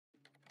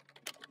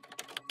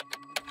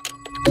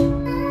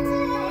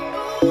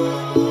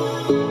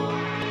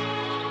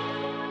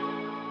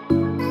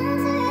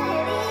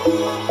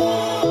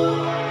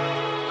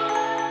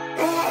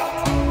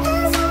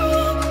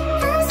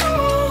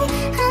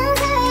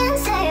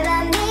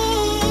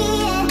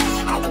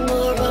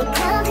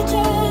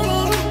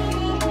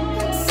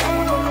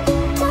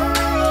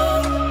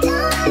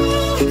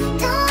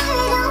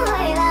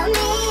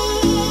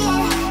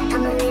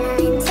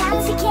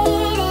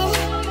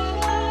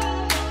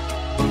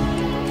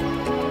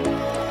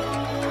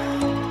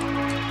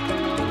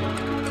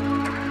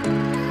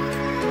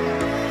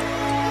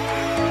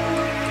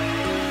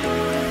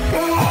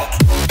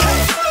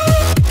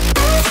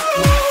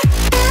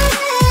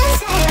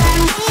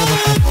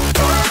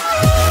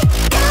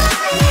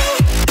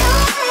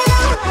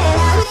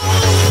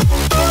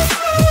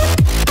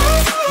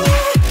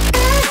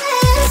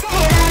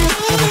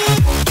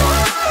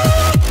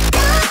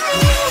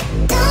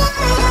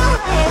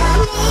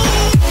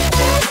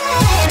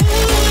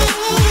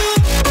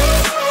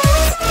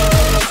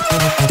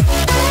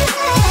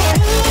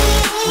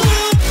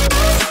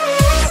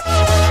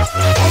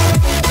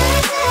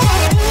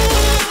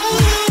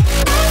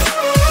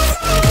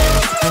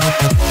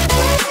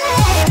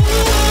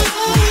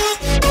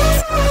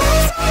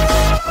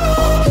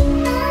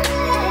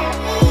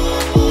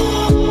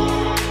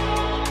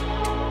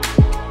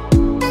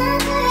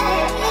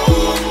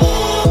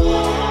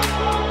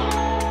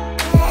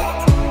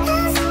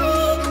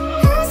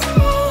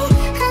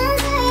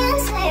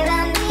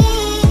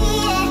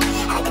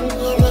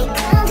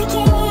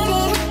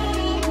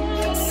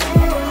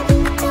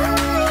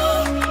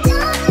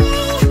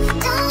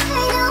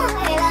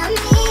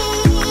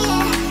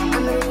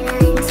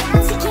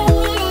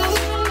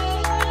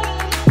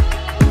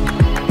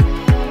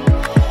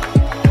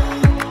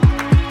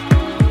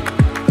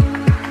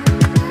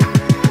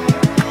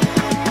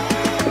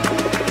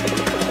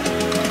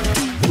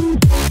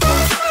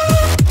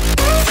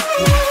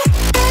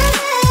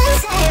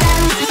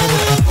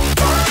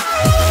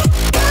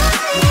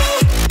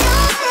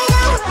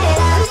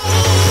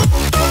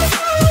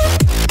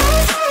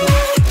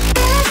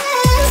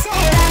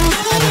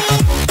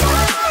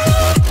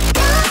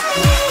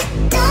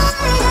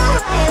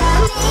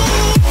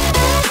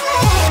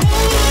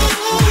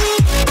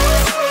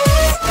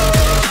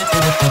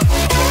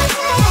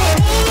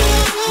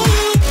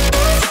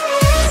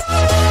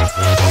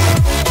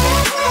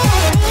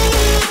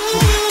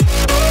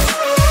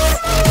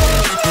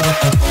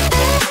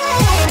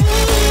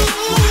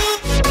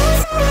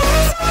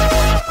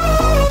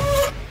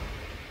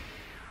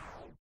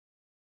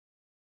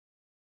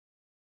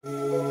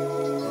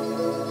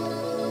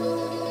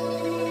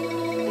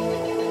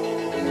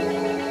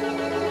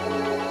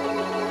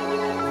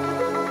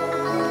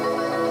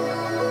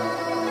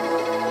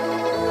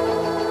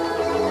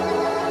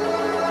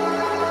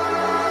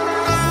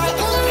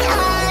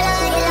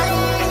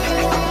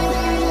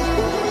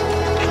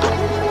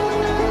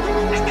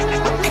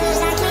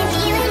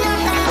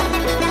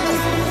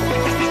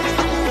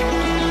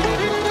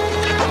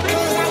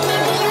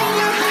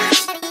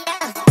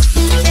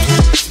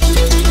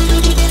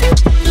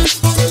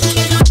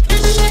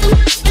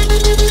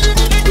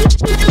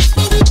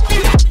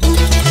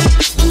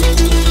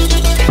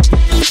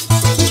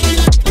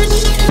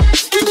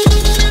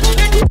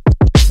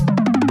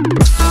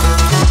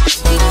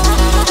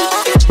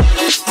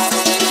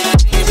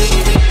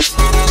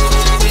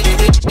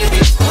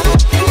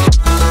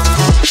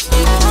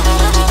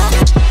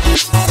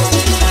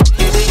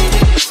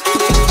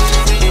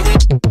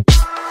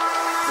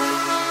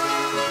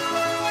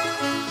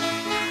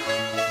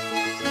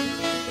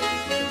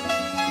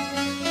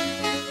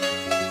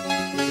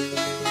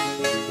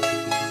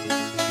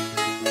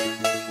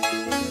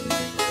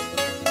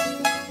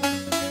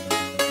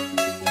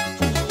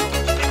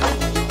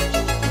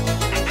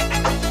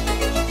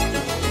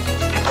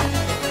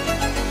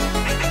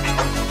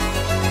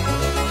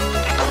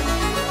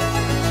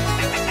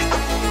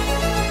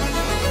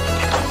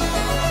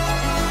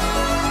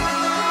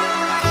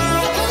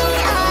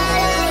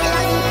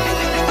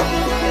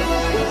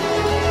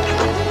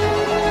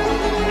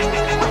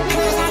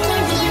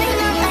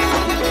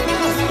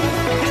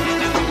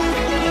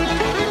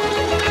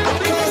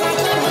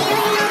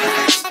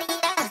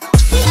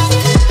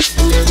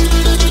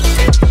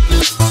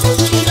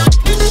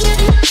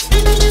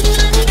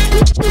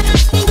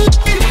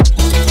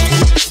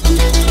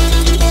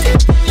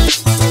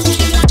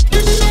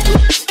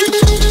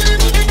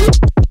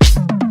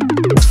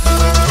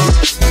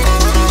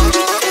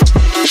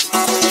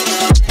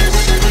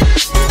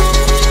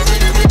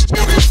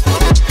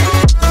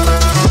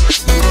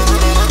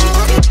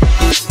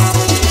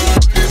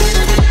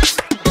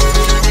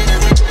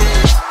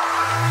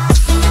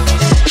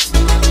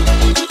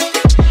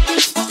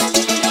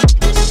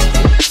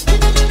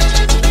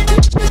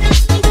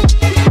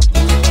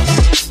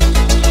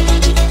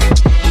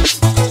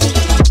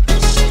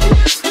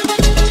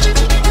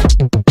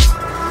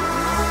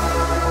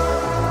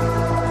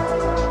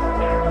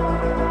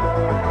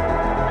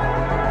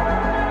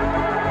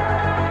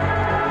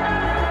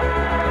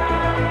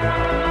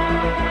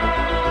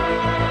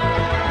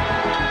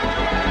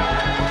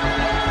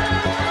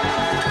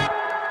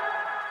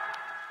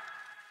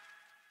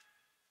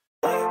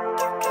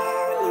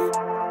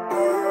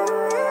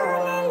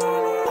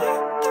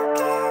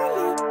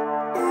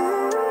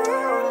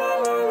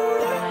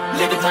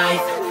Living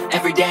life,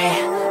 everyday,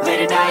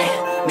 late at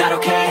night, not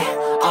okay.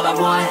 All I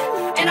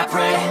want, and I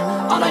pray,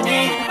 all I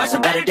need are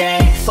some better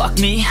days. Fuck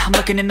me, I'm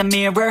looking in the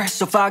mirror,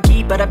 so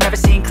foggy, but I've never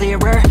seen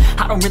clearer.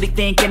 I don't really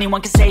think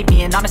anyone can save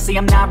me, and honestly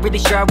I'm not really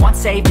sure I want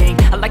saving.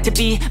 I like to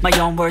be my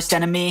own worst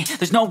enemy.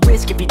 There's no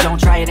risk if you don't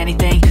try at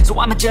anything, so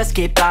I'ma just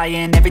keep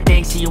buying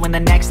everything. See you in the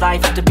next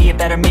life, have to be a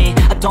better me.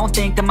 I don't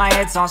think that my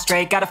head's on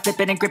straight, gotta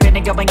flip it and grip it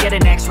and go and get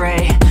an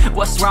x-ray.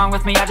 What's wrong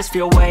with me? I just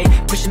feel weight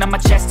pushing on my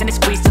chest and it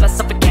squeezes till I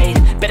suffocate.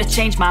 Better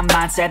change my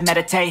mindset,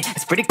 meditate.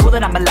 It's pretty cool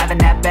that I'm alive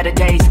and have better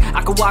days.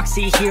 I could walk,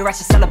 see, hear, I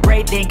should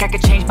celebrate. Think I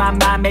could change my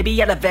mind,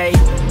 maybe elevate.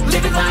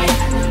 Living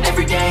life,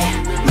 everyday,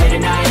 late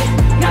at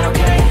night, not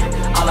okay.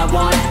 All I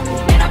want,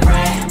 and I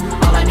pray,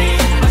 all I need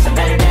are some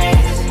better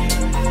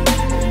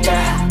days.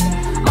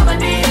 Yeah, all I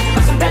need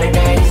are some better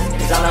days.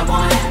 Cause all I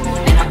want,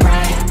 and I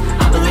pray,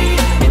 I believe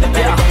in the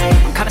better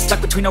days. I'm kinda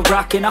stuck between a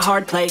rock and a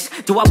hard place.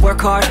 Do I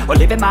work hard or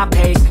live at my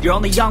pace? You're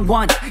only young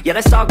once, yeah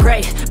that's all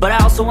great, but I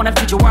also want a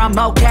future where I'm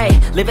okay.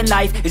 Living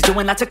life is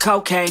doing lots of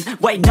cocaine.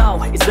 Wait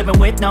no, it's living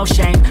with no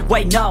shame.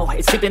 Wait no,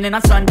 it's sleeping in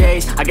on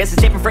Sundays. I guess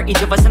it's different for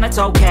each of us and that's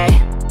okay.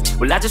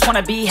 Well I just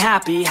wanna be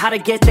happy, how to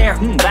get there?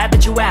 Glad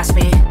that you asked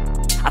me.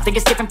 I think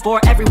it's different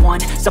for everyone.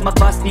 Some of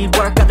us need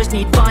work, others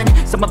need fun.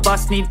 Some of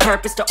us need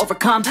purpose to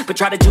overcome. But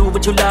try to do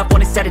what you love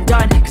when it's said and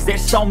done. Cause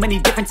there's so many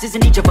differences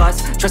in each of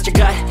us. Trust your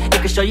gut, it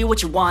can show you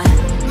what you want.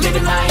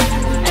 Living life,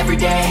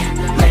 everyday,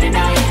 late at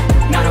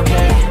night, not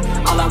okay.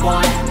 All I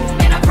want,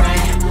 and I pray,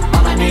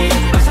 all I need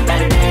are some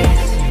better days.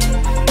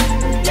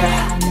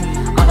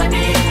 Yeah, all I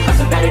need are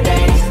some better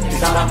days.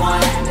 Cause all I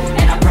want,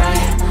 and I pray,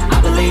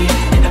 I believe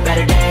in the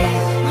better days.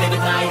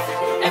 Living life,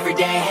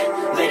 everyday,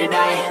 late at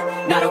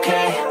night, not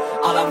okay.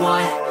 All I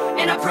want,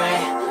 and I pray,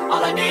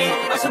 all I need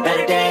are some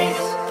better days.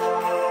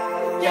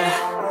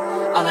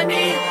 Yeah, all I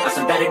need are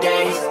some better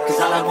days.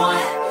 Cause all I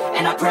want,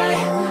 and I pray,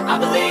 I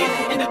believe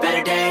in the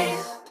better days.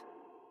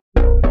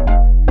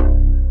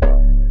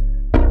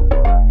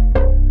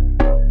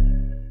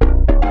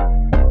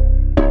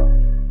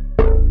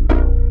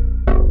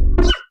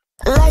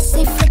 Lights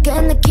stay flicker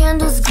and the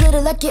candles glitter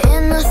like you're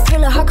in a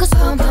thriller. Heart goes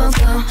pound, pound,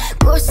 pound.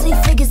 Ghostly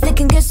figures, they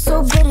can get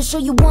so bitter. Sure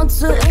you want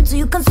to until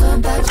you can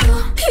turn back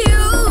down.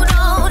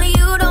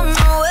 You don't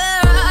know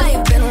where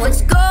I've been.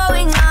 What's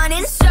going on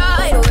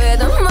inside? Where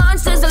the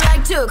monsters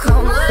like to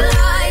come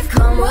alive,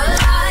 come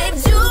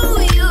alive. Do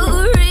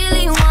you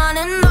really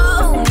wanna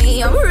know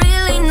me? I'm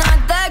really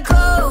not that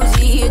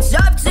cozy. It's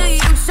up to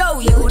you, so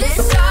you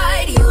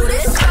decide, you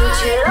decide. Would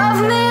you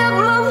love me at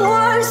my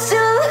worst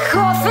till the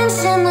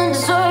coffin's in the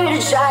dirt?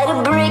 Try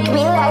to break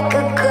me like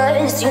a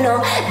curse, you know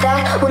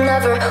that will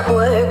never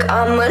work.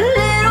 I'm a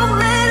little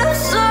bit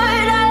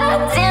absurd, I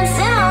like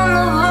dancing on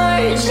the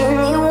verge.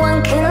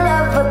 Anyone can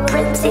love a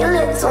pretty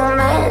little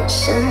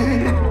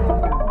mansion,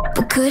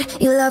 but could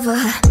you love a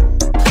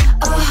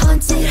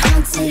haunted,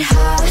 haunted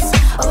house?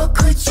 Or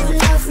could you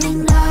love me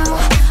now?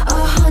 A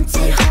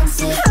haunted,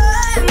 haunted,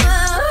 I'm a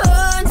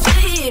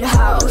haunted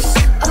house.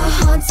 A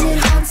haunted,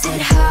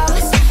 haunted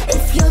house.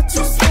 If you're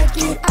too scared,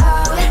 get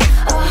out.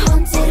 A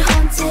haunted,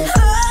 haunted,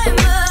 I'm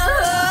a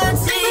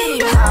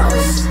haunted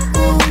house.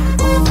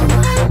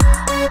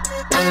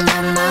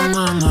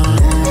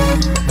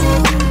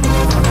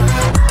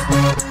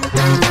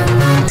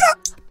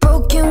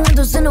 Broken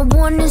windows and a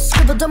warning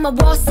scribbled on my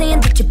wall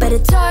saying that you better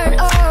turn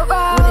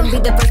around. Wouldn't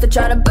be the first to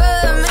try to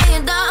burn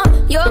me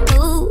down. Your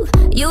move,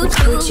 you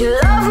too. Would you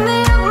love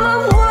me at my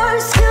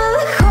worst till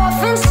the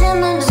coffin's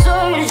in the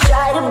dirt?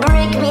 Try to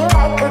break me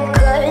like a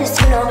curse,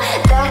 you know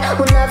that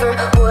will never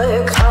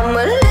work. I'm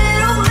a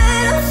little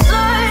bit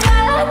absurd, I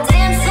like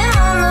dancing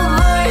on the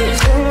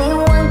verge.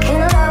 Anyone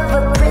can love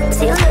a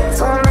pretty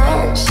little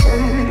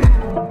mansion,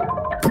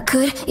 but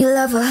could you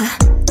love a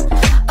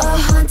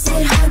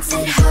haunted,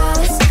 haunted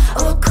house?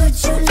 Or could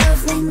you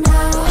love me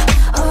now?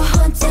 A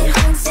haunted,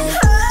 haunted,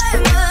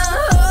 I'm a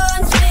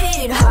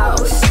haunted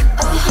house.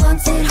 A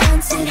haunted,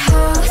 haunted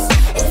house.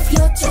 If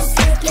you're too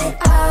scared, get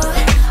out.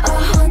 A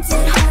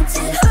haunted,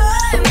 haunted,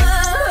 I'm a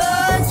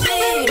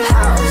haunted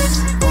house.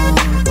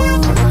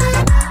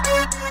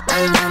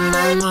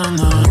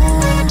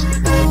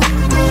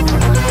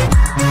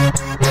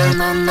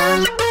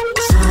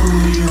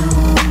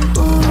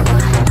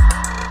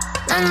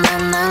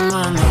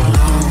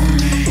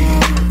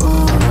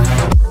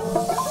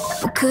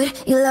 Could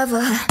you love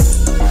a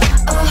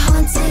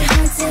haunted,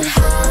 haunted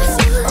house?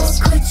 Or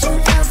could you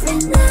love me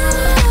now?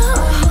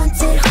 A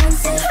haunted,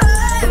 haunted,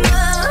 I'm a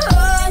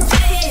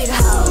haunted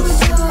house.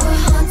 A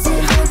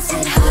haunted,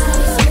 haunted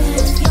house.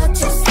 If you're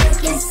too scared,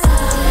 get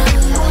out.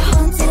 A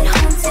haunted,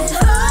 haunted,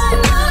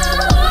 I'm a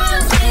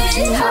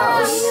haunted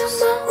house.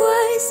 My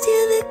words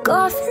till the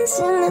coffin's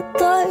in the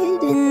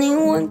dirt.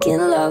 Anyone can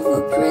love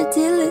a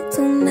pretty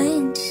little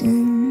mansion.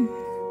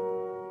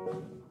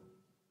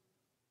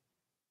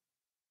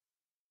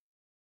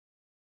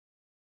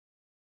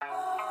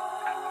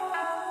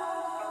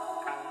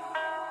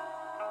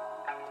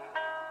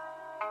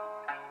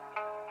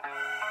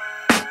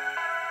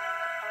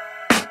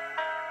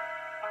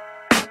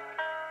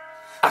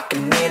 I can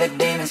can hear the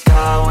demons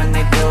call when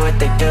they do what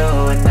they do.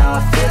 And now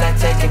I feel like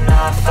taking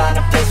off, find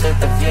a place with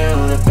a view.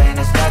 The pain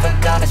is never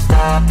gonna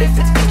stop if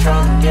it's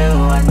controlling you.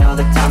 I know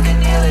that time can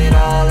heal it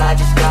all, I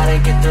just gotta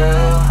get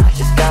through. I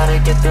just gotta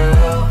get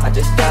through, I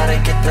just gotta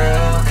get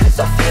through. Cause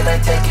I feel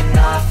like taking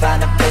off,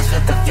 find a place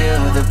with a view.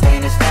 The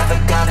pain is never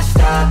gonna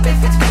stop if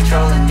it's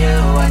controlling you.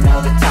 I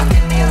know that time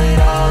can heal it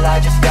all, I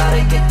just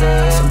gotta get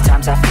through.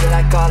 Sometimes I feel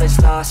like all is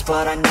lost,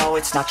 but I know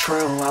it's not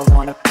true. I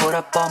wanna put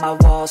up all my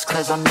walls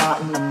cause I'm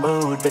not in the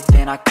mood, but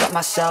then I cut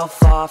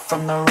myself off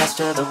from the rest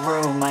of the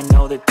room. I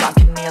know that time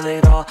can heal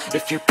it all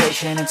if you're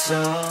patient, and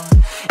soon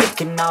it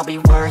can all be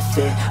worth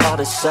it, all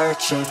the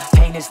searching.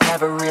 Pain is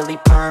never really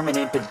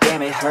permanent, but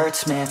damn it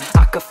hurts, man.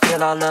 I could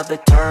feel all of the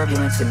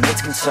turbulence and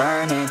it's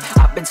concerning.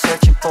 I've been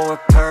searching for a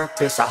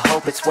purpose, I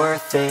hope it's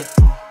worth it.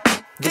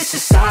 This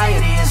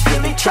society is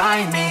really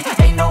trying me.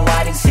 Ain't no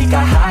hide and seek,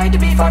 I hide to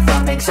be far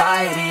from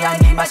anxiety. I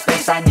need my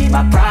space, I need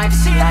my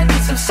privacy. I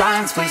need some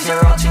silence, please,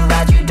 you're all too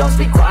loud. You don't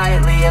speak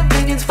quietly,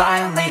 opinions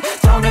violently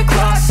thrown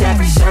across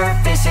every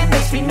surface. It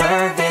makes me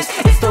nervous,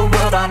 is the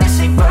world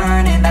honestly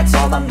burning? That's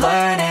all I'm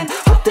learning.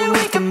 Hope that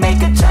we can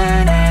make a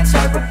turn and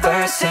start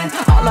reversing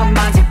all our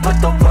minds and put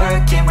the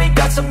work in. We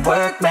got some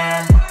work,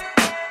 man.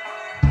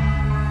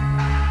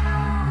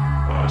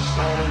 I just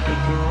gotta get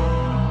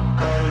through,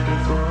 gotta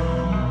get through.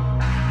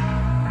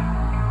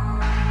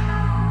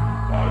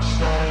 I just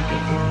gotta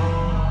get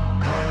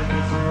through, gotta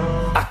get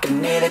through. I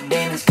can hear the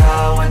demons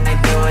call when they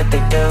do what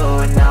they do.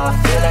 And now I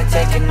feel like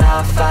taking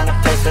off, find a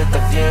place with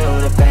a view.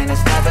 The pain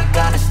is never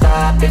gonna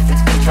stop if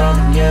it's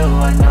controlling you.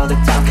 I know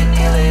that time can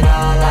heal it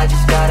all, I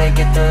just gotta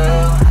get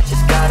through. I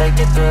just gotta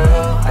get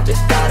through, I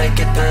just gotta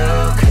get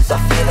through. Cause I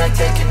feel like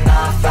taking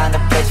off, find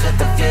a place with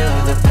a view.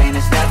 The pain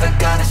is never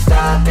gonna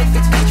stop if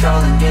it's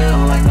controlling you.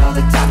 I know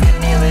that time can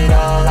heal it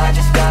all, I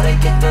just gotta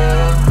get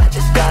through. I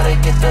just gotta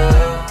get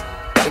through.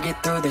 Gotta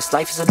get through this,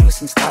 life is a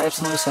nuisance, tie up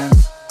some loose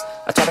ends.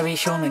 I try to be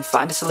human,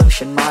 find a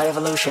solution, my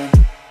evolution.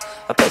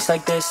 A place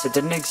like this, it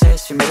didn't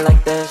exist, we made it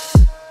like this.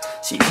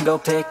 So you can go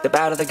pick the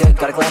bad or the good,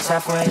 got a glass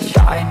halfway.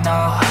 I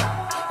know,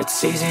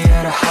 it's easier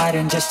to hide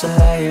than just to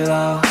lay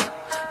low.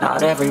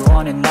 Not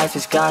everyone in life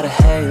has got a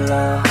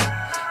halo.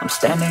 I'm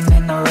standing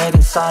in the red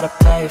inside a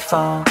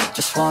payphone.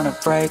 Just wanna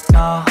break,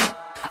 no,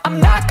 I'm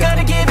not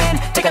gonna give in.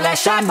 Take a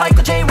last shot,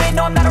 Michael J. Win.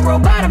 No, I'm not a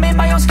robot, I'm in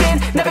my own skin.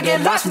 Never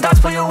get lost when thoughts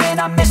pull you in.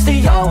 I miss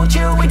the old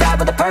you, we died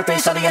with a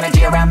purpose. All the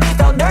energy around me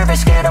felt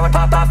nervous, scared I would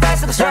pop off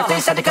fast to the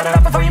surface. Had to cut it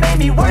off before you made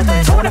me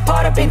worthless. Torn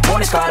apart, I've been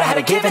torn and scarred. I had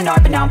a given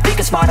art, but now I'm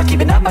thinking smart. I'm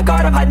keeping up my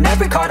guard, I'm hiding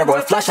every card. A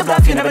royal flush of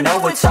love, you never know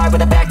what's hard.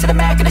 With a back to the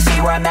mat, gonna see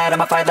where I'm at.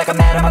 I'ma fight like I'm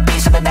mad, I'm a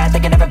piece of the net. They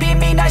can never be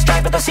me, nice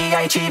try, but they'll see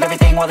I achieve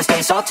everything while they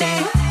stay salty. I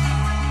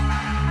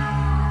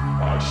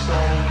just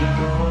gotta get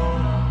through,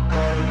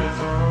 gotta get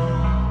through.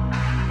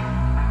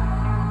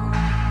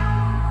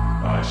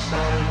 I just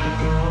gotta get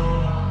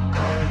through,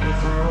 gotta get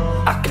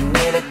through. I can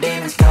hear the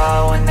demons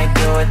call when they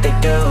do what they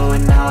do.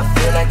 And now I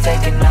feel like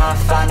taking off,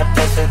 find a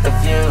place with a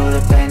view.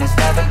 The pain is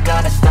never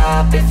gonna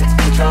stop if it's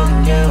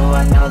controlling you.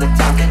 I know that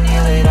time can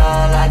heal it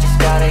all, I just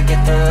gotta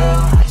get through.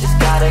 I just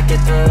gotta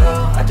get through,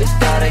 I just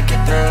gotta get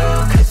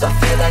through. Cause I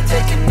feel like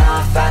taking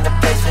off, find a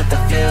place with a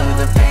view.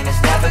 The pain is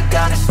never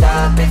gonna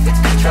stop if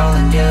it's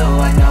controlling you.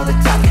 I know that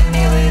time can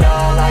heal it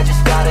all, I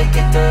just gotta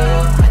get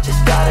through. I just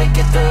gotta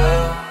get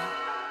through.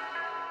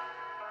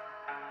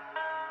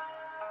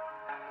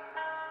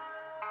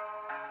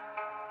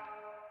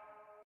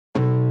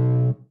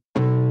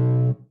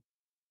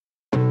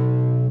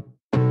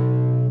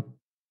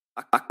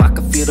 I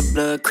can feel the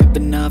blood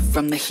creeping up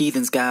from the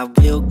heathens. Got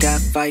will,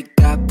 got fight,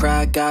 got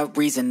pride, got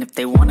reason. If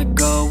they wanna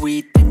go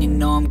eat, then you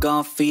know I'm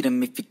gon' feed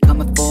them. If you're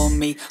coming for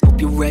me,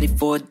 hope you're ready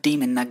for a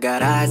demon. I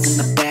got eyes in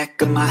the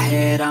back of my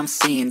head, I'm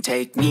seeing.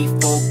 Take me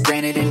for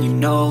granted and you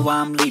know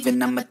I'm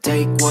leaving. I'ma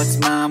take what's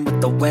mine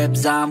with the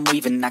webs I'm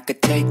weaving. I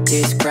could take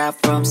this crowd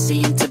from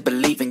seeing to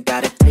believing.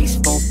 Got a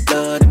taste for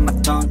blood and my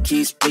tongue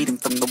keeps bleeding.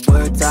 From the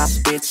words I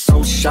spit,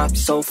 so sharp,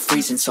 so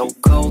freezing. So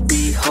cold,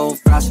 behold,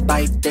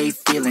 frostbite they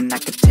feeling. I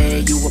could tear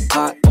you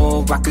apart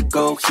or I could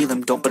go heal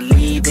them. Don't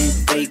believe in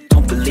fate,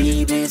 don't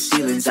believe in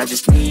ceilings. I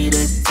just need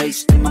a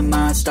taste and my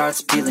mind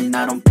starts peeling.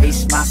 I don't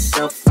pace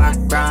myself, I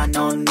grind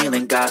on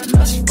kneeling. Got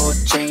lust for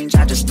change,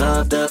 I just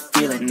love the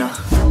feeling.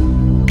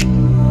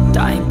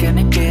 I ain't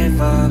gonna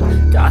give up.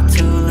 Got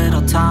too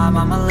little time,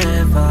 I'ma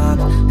live up.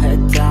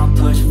 Head down,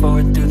 push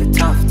forward through the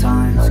tough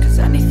times. Cause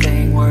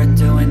anything worth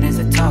doing is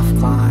a tough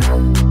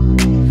climb.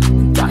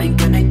 And I ain't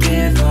gonna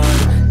give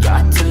up.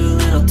 Got too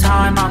little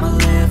time, I'ma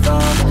live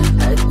up.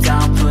 Head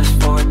down, push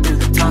forward through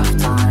the tough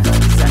times.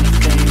 Cause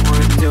anything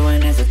worth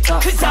doing is a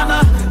tough climb. Cause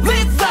I'ma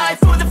live life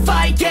for the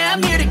fight, yeah,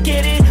 I'm here to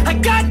get it. I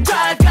got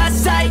drive, got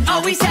sight,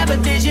 always have a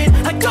vision.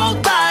 I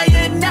go by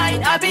at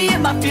night, I be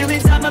in my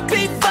feelings. I'ma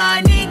be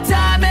fine, need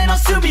time and I'll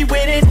soon be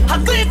winning. I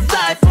live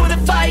life for the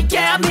fight,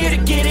 yeah, I'm here to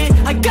get it.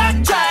 I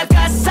got drive,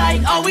 got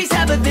sight, always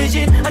have a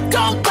vision. I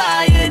go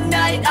by at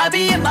night, I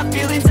be in my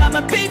feelings.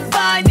 I'ma be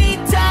fine, need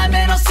time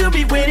and I'll soon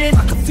be winning.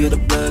 I can feel the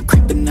blood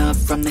creeping up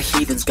from the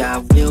heathens.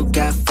 Got will,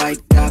 got fight,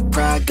 got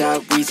pride,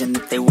 got reason.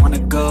 If they wanna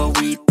go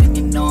eat, then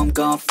you know I'm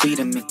gon' feed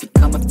him. If you're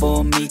coming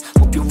for me,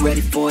 hope you're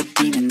ready for a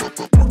demon. I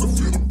can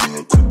feel the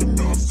blood creeping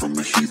up from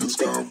the heathens.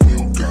 Got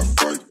will, got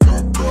fight,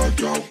 got pride,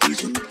 got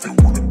reason. If you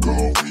wanna go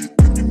eat,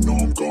 then you know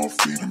I'm gon'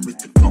 feed him.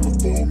 If you're coming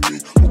for me,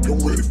 hope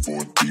you're ready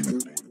for a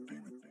demon.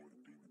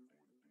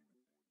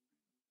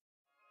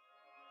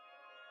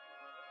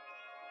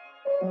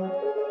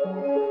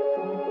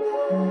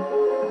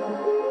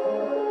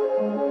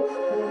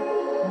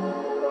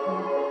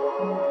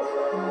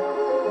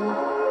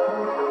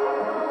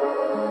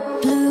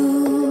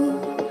 Blue,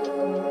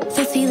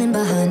 the feeling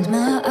behind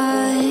my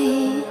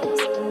eyes.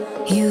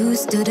 You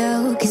stood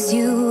out 'cause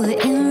you were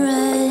in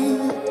red.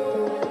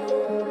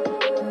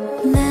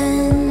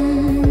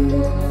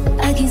 Then,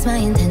 against my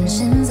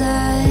intentions,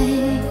 I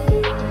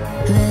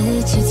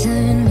let you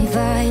turn me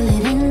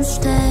violet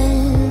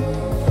instead.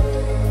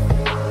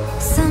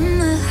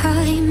 Summer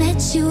high,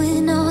 met you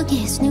in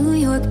August. New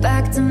York,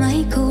 back to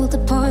my cold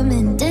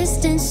apartment.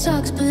 Distance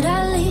sucks, but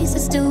at least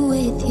I'm still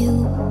with you.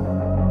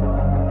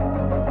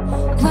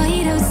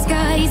 White out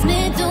skies,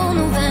 middle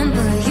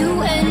November. You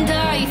and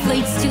I,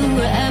 flights to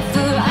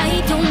wherever.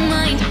 I don't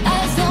mind,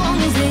 as long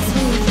as it's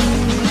with you.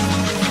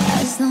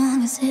 As long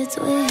as it's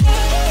with you.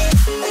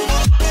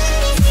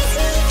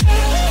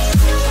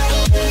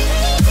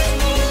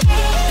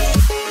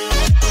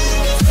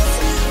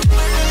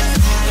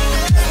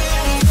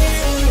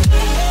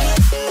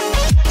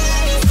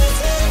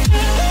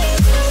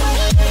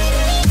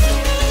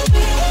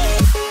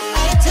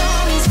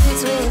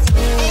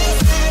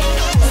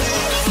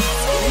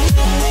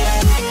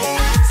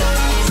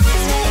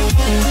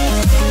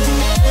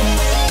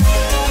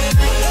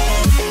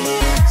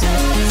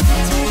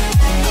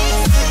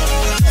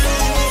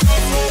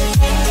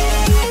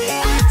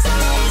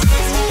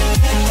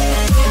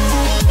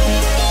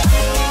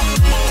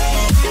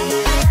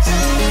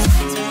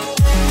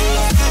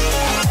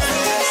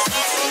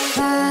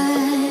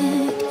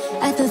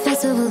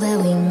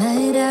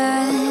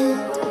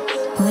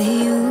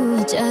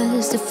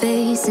 Just a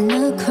face in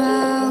a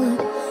crowd,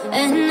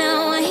 and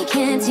now I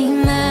can't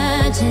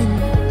imagine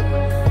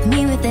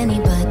me with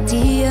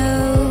anybody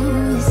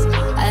else.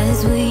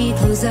 As we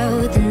close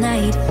out the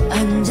night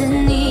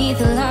underneath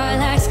the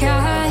lilac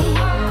sky.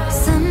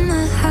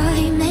 Summer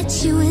high,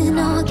 met you in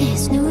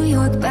August. New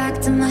York,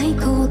 back to my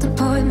cold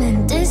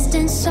apartment.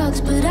 Distance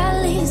sucks, but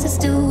at least I'm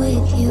still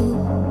with you.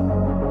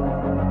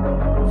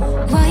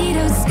 White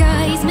out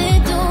skies.